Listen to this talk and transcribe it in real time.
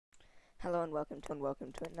Hello and welcome to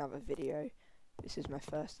another video. This is my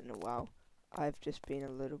first in a while. I've just been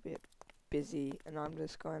a little bit busy and I'm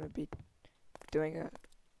just going to be doing a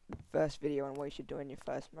first video on what you should do in your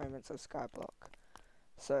first moments of Skyblock.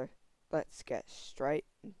 So let's get straight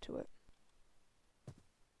into it.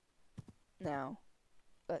 Now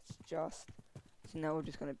so now we're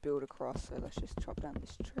just going to build across, so let's just chop down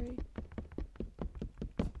this tree.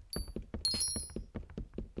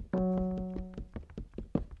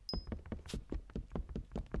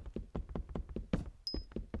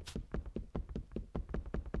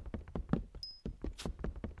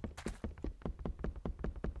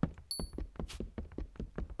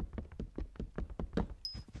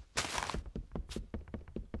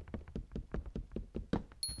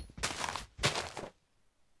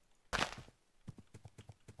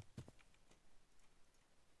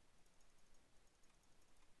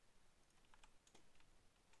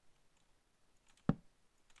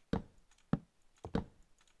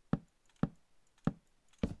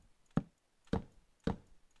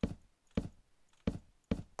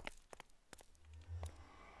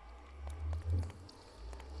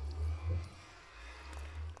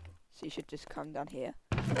 So you should just come down here,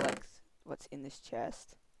 like what's in this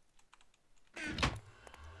chest.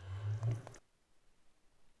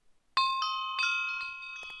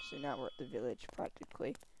 So now we're at the village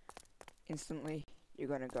practically. Instantly, you're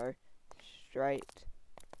going to go straight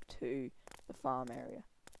to the farm area.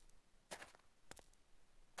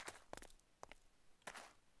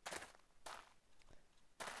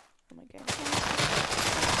 Oh my god.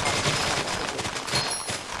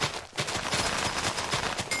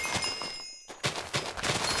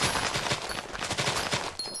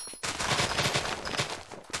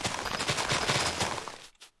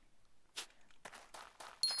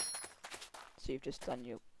 So you've just done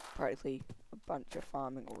practically a bunch of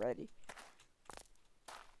farming already.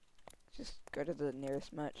 Just go to the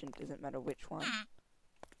nearest merchant, doesn't matter which one,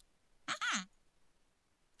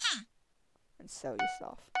 and sell your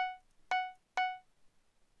stuff.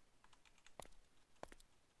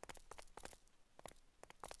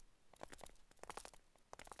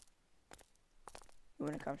 You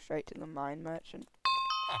want to come straight to the mine merchant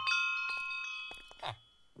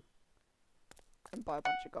and buy a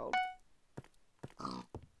bunch of gold.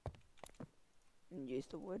 And use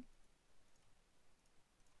the wood.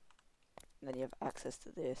 And then you have access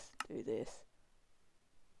to this, do this.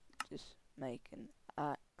 Just make an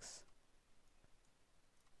axe.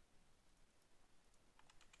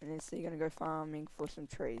 And then so you're gonna go farming for some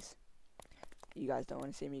trees. You guys don't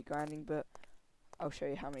want to see me grinding, but I'll show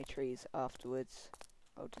you how many trees afterwards.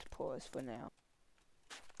 I'll just pause for now.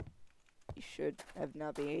 You should have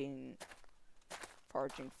now been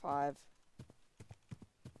foraging 5.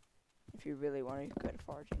 If you really want to, go to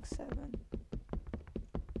foraging 7.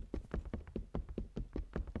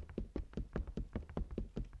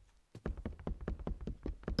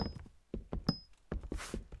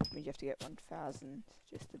 Means you have to get 1,000,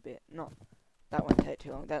 just a bit. Not that won't take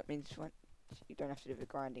too long. That means you don't have to do the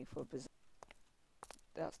grinding for a bazaar.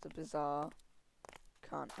 That's the bazaar.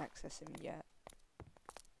 Can't access him yet.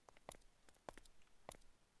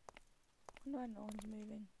 No one's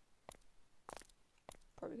moving.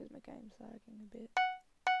 Probably because my game's lagging a bit.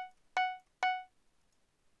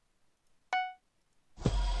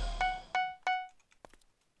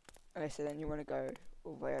 Okay, so then you want to go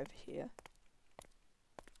all the way over here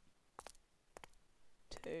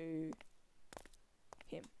to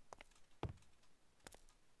him.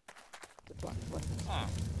 The black weapons.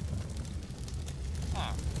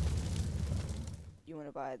 You want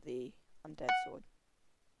to buy the undead sword.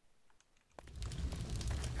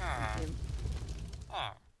 Him.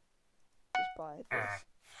 Just buy this.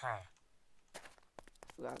 I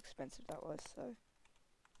forgot how expensive that was, so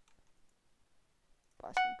buy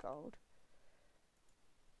some gold.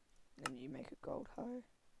 Then you make a gold hoe.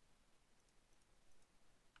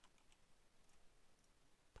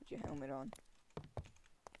 Put your helmet on.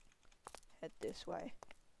 Head this way.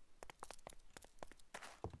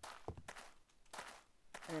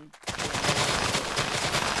 And then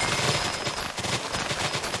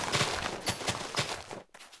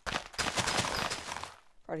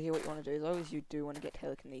right here, what you want to do, as long as you do want to get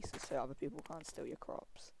telekinesis so other people can't steal your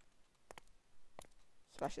crops.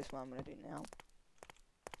 Slash this one I'm going to do now.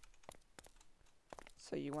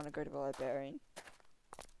 So you want to go to the librarian.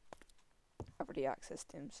 I've already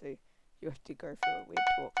accessed him, so you have to go through a weird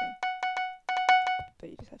talking. But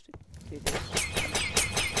you just have to do this.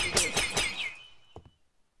 Do this.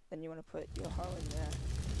 Then you want to put your hoe in there.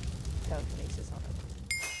 Telekinesis on it.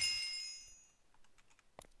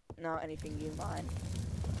 Now anything you mine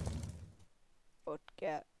or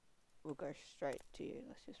get we'll go straight to you.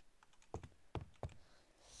 Let's just.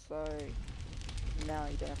 So now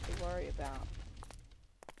you don't have to worry about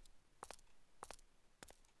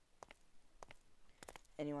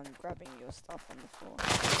anyone grabbing your stuff on the floor.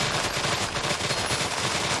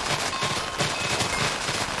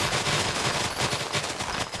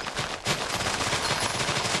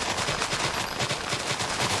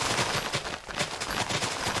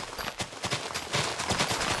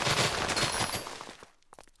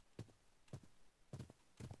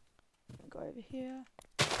 Go over here.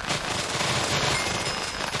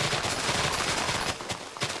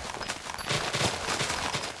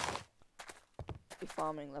 Your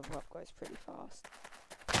farming level up goes pretty fast.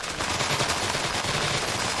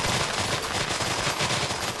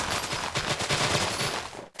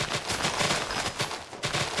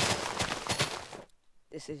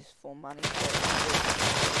 This is for money.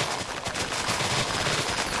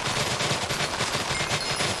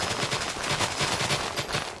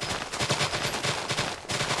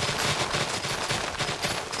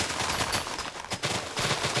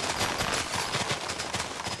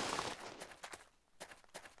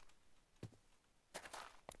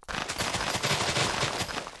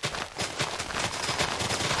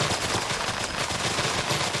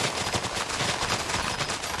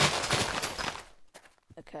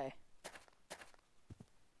 Okay.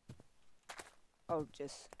 I'll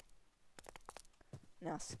just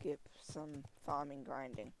now skip some farming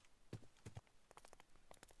grinding.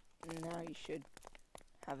 Now you should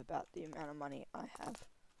have about the amount of money I have.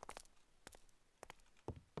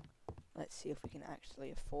 Let's see if we can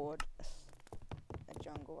actually afford a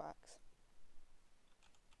jungle axe.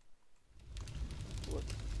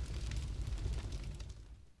 Whoops.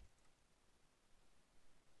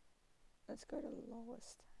 Let's go to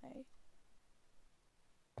lowest, hey?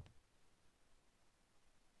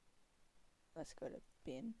 Let's go to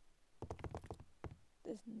bin.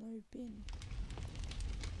 There's no bin.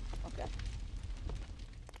 Okay.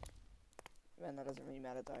 Man, that doesn't really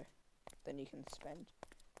matter though. Then you can spend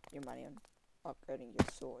your money on upgrading your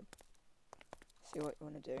sword. See what you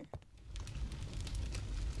want to do.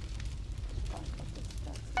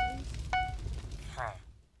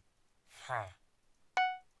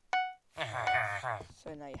 So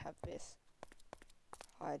now you have this.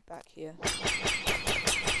 Hide back here.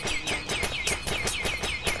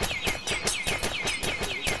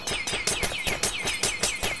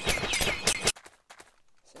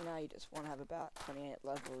 So now you just want to have about 28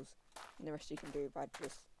 levels, and the rest you can do by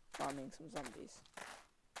just farming some zombies.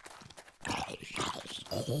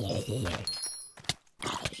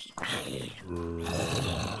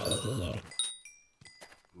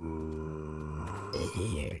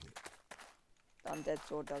 The undead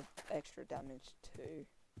sword does extra damage to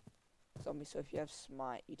zombies, so if you have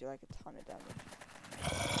smite, you do like a ton of damage.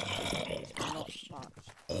 It's not much,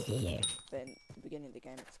 but in the beginning of the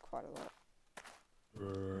game it's quite a lot. Just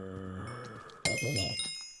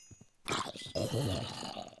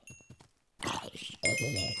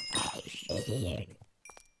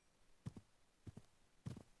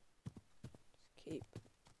keep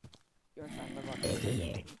your trying to live up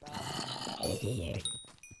back.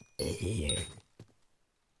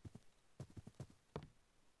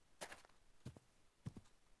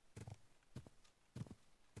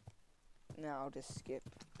 Now I'll just skip.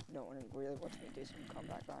 No one really wants me to do some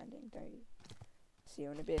combat grinding, don't you? See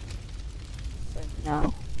you in a bit. So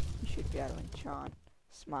now you should be able to enchant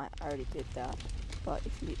smite. I already did that, but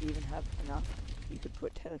if you even have enough, you could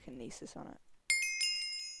put telekinesis on it.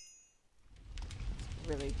 It's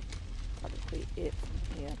really practically it from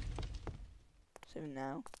here. So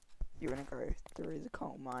now you're gonna go through the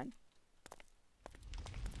coal mine.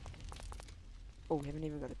 Oh, we haven't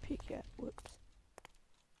even got a pick yet. Whoops.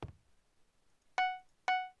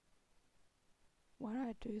 Why did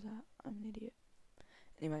I do that? I'm an idiot.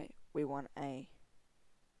 Anyway, we want a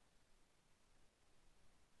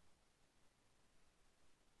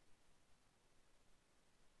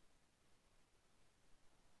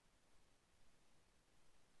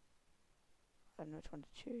I don't know which one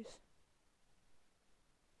to choose.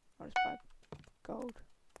 I'll just buy gold.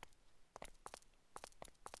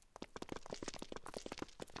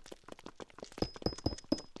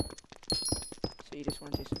 So you just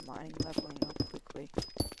want to do some mining, leveling up quickly.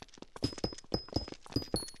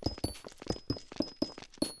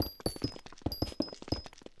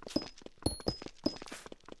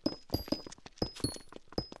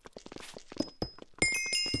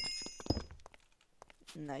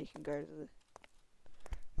 Now you can go to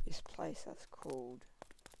this place that's called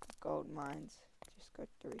Gold Mines. Just go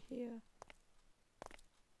through here.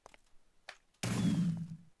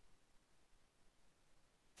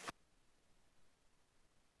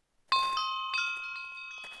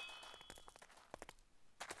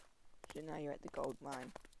 So now you're at the gold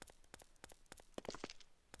mine.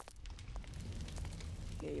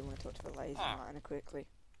 Yeah, you want to talk to the laser miner quickly.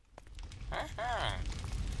 So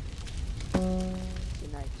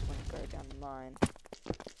now you just want to go down the mine.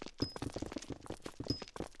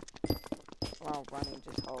 While running,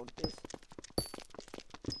 just hold this.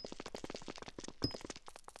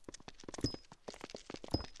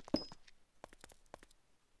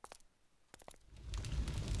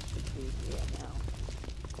 Should be here now.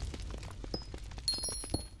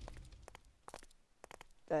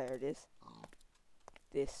 There it is.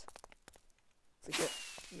 This. It's a good.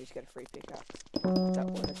 You just get a free pickaxe. That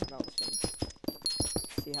auto smelts things.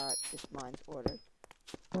 See how it just mines auto.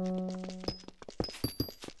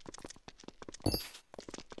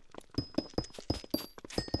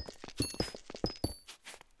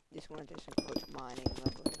 Just want to do some quick mining and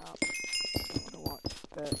leveling up. I want to watch,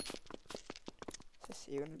 but so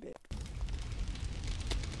see you in a bit.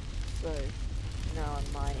 So now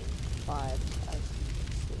I'm mining 5, as you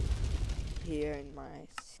can see here in my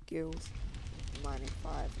skills. Mining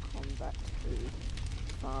 5, combat 2,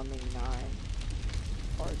 farming 9,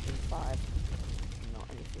 origin 5. Not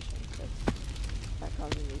any fishing because that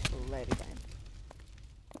comes in useful later game.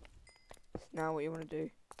 So now what you want to do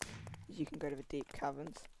is you can go to the deep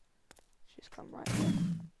caverns. Just come right here.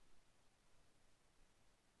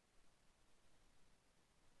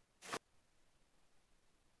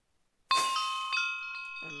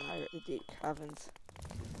 And now you're at the deep caverns.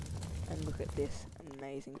 And look at this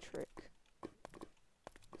amazing trick.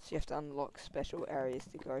 So you have to unlock special areas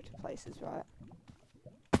to go to places, right?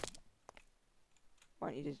 Why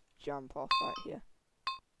don't you just jump off right here?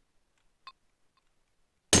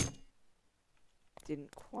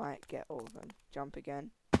 Didn't quite get all of them. Jump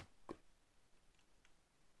again.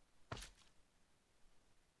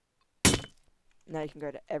 Now you can go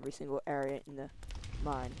to every single area in the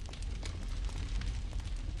mine.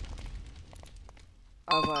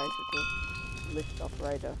 Otherwise, with the lift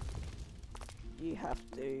operator, you have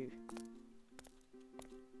to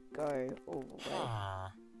go all the way.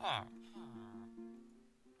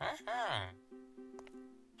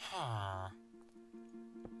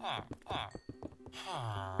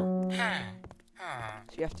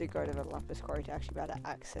 So you have to go to the lapis quarry to actually be able to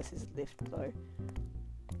access his lift though.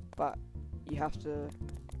 But you have to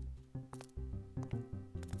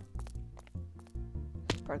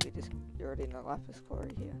probably just, you're already in the lapis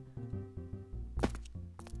quarry here.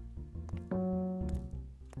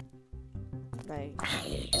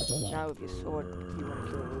 Now with your sword, you want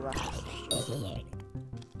to kill the lapis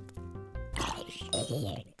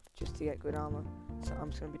just to get good armor. So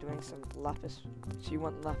I'm just going to be doing some lapis. So you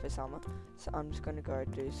want lapis armor. So I'm just going to go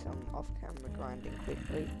do some off-camera grinding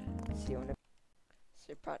quickly. See you in a.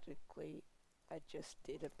 So practically, I just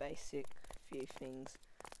did a basic few things,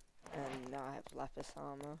 and now I have lapis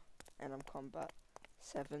armor, and I'm combat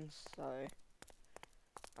 7. So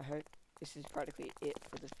I hope this is practically it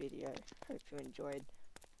for the video. Hope you enjoyed,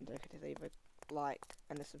 and don't forget to leave a like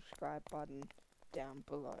and a subscribe button down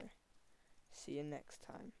below. See you next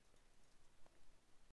time.